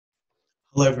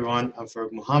Hello everyone, I'm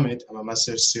Farog Mohamed. I'm a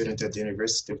master's student at the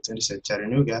University of Tennessee at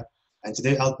Chattanooga, and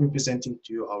today I'll be presenting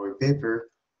to you our paper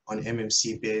on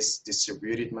MMC-based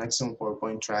distributed maximum power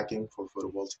point tracking for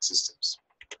photovoltaic systems.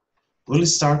 We'll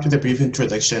start with a brief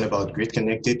introduction about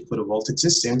grid-connected photovoltaic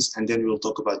systems, and then we'll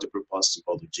talk about the proposed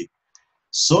topology.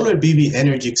 Solar PV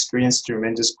energy experienced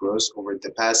tremendous growth over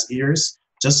the past years.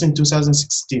 Just in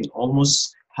 2016,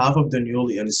 almost half of the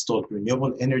newly installed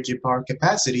renewable energy power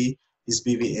capacity is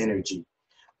PV energy.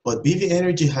 But PV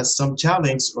energy has some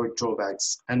challenges or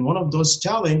drawbacks, and one of those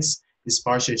challenges is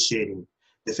partial shading.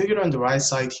 The figure on the right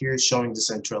side here is showing the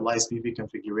centralized PV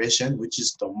configuration, which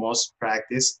is the most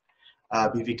practiced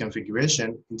PV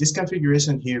configuration. In this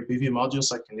configuration here, PV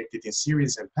modules are connected in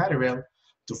series and parallel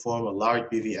to form a large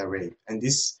PV array. And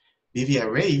this PV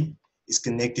array is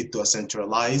connected to a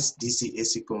centralized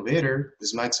DC-AC converter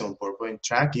with maximum power point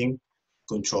tracking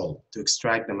control to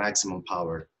extract the maximum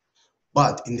power.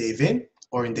 But in the event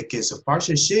or in the case of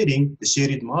partial shading, the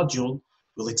shaded module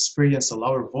will experience a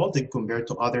lower voltage compared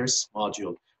to others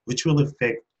module, which will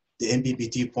affect the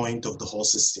MPPT point of the whole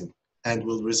system and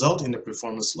will result in the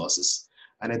performance losses.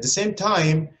 And at the same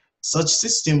time, such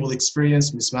system will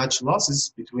experience mismatch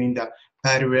losses between the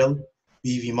parallel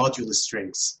PV module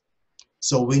strings.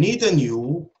 So we need a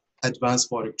new advanced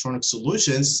power electronic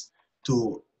solutions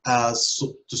to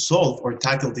solve or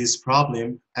tackle this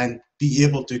problem and be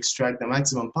able to extract the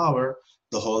maximum power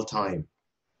the whole time.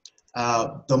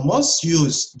 The most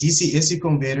used DC-AC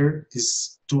converter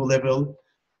is two-level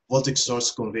voltage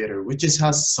source converter, which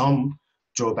has some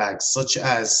drawbacks, such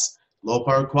as low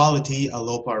power quality and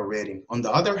low power rating. On the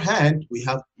other hand, we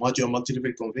have module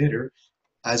multi-level converter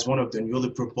as one of the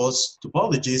newly proposed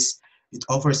topologies. It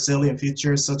offers salient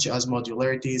features such as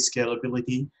modularity,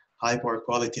 scalability, high power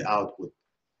quality output.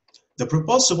 The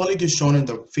proposed topology is shown in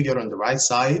the figure on the right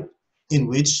side, in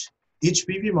which each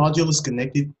PV module is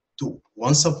connected to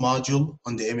one submodule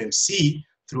on the MMC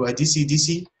through a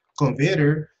DC-DC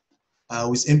converter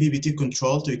with MPPT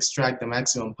control to extract the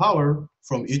maximum power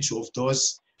from each of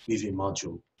those PV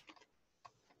modules.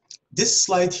 This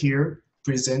slide here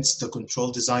presents the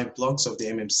control design blocks of the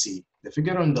MMC. The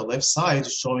figure on the left side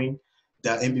is showing the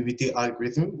MPPT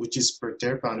algorithm, which is per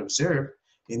terapound observed.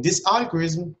 In this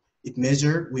algorithm,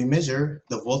 we measure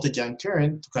the voltage and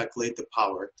current to calculate the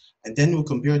power, and then we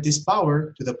compare this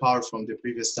power to the power from the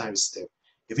previous time step.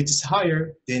 If it is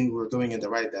higher, then we're going in the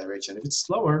right direction. If it's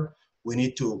lower, we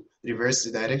need to reverse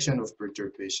the direction of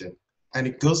perturbation. And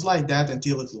it goes like that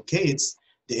until it locates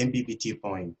the MPPT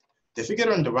point. The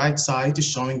figure on the right side is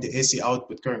showing the AC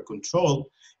output current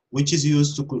control, which is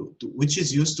used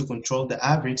to control the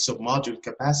average submodule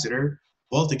capacitor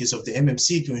voltages of the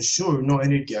MMC to ensure no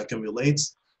energy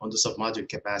accumulates on the submodule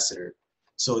capacitor.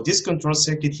 So this control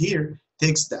circuit here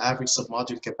takes the average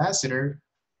submodule capacitor,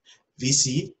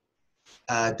 VC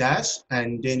dash,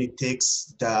 and then it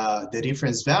takes the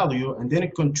reference value, and then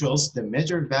it controls the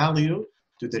measured value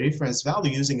to the reference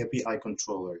value using a PI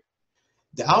controller.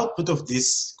 The output of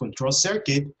this control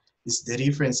circuit is the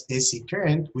reference AC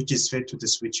current, which is fed to the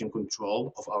switching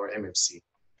control of our MMC.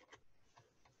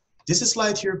 This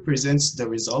slide here presents the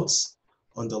results.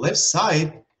 On the left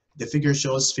side, the figure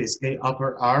shows phase A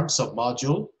upper arm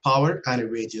submodule power and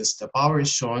irradiance. The power is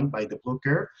shown by the blue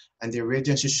curve and the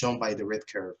irradiance is shown by the red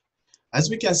curve. As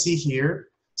we can see here,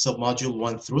 submodule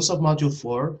 1 through submodule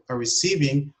 4 are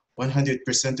receiving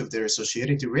 100% of their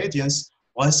associated irradiance,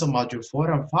 while submodule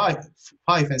 4 and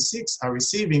 5 and 6 are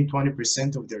receiving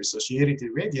 20% of their associated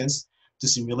irradiance to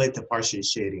simulate the partial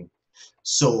shading.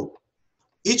 So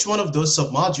each one of those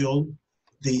submodules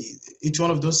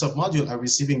are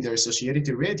receiving their associated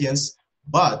irradiance,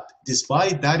 but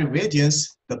despite that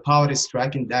irradiance, the power is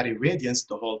tracking that irradiance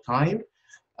the whole time,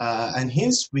 and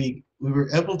hence we were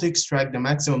able to extract the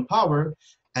maximum power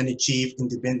and achieve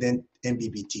independent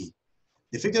MPPT.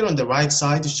 The figure on the right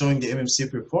side is showing the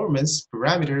MMC performance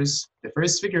parameters. The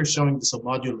first figure is showing the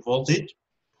submodule voltage,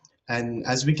 and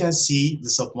as we can see, the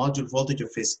submodule voltage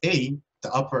of phase A,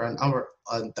 the upper and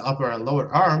lower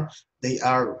arm, they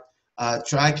are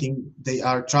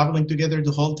traveling together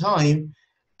the whole time,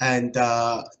 and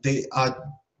they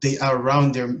are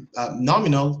around their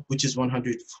nominal, which is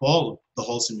 100-fold the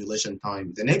whole simulation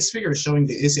time. The next figure is showing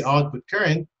the AC output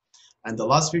current, and the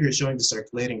last figure is showing the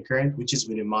circulating current, which is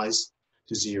minimized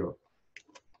to 0.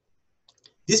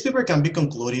 This paper can be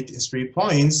concluded in 3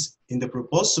 points. In the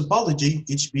proposed topology,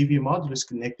 each PV module is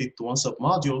connected to one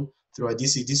submodule through a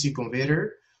DC-DC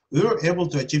converter. We were able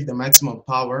to achieve the maximum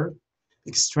power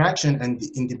extraction and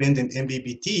the independent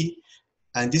MPPT,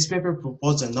 and this paper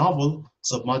proposed a novel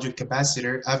submodule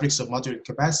capacitor, average submodule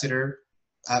capacitor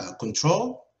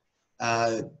control,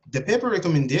 The paper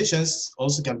recommendations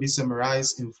also can be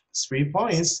summarized in 3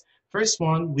 points. First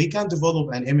one, we can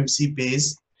develop an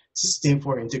MMC-based system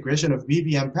for integration of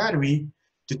PV and battery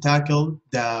to tackle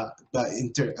the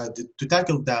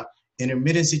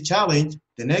intermittency challenge.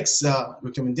 The next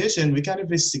recommendation, we can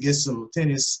investigate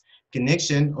simultaneous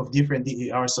connection of different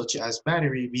DERs such as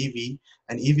battery, PV,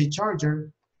 and EV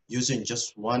charger using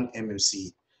just one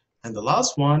MMC. And the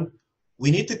last one,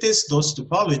 we need to test those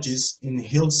topologies in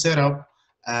hill setup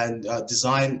and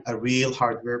design a real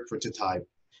hardware prototype.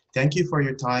 Thank you for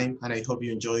your time, and I hope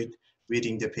you enjoyed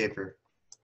reading the paper.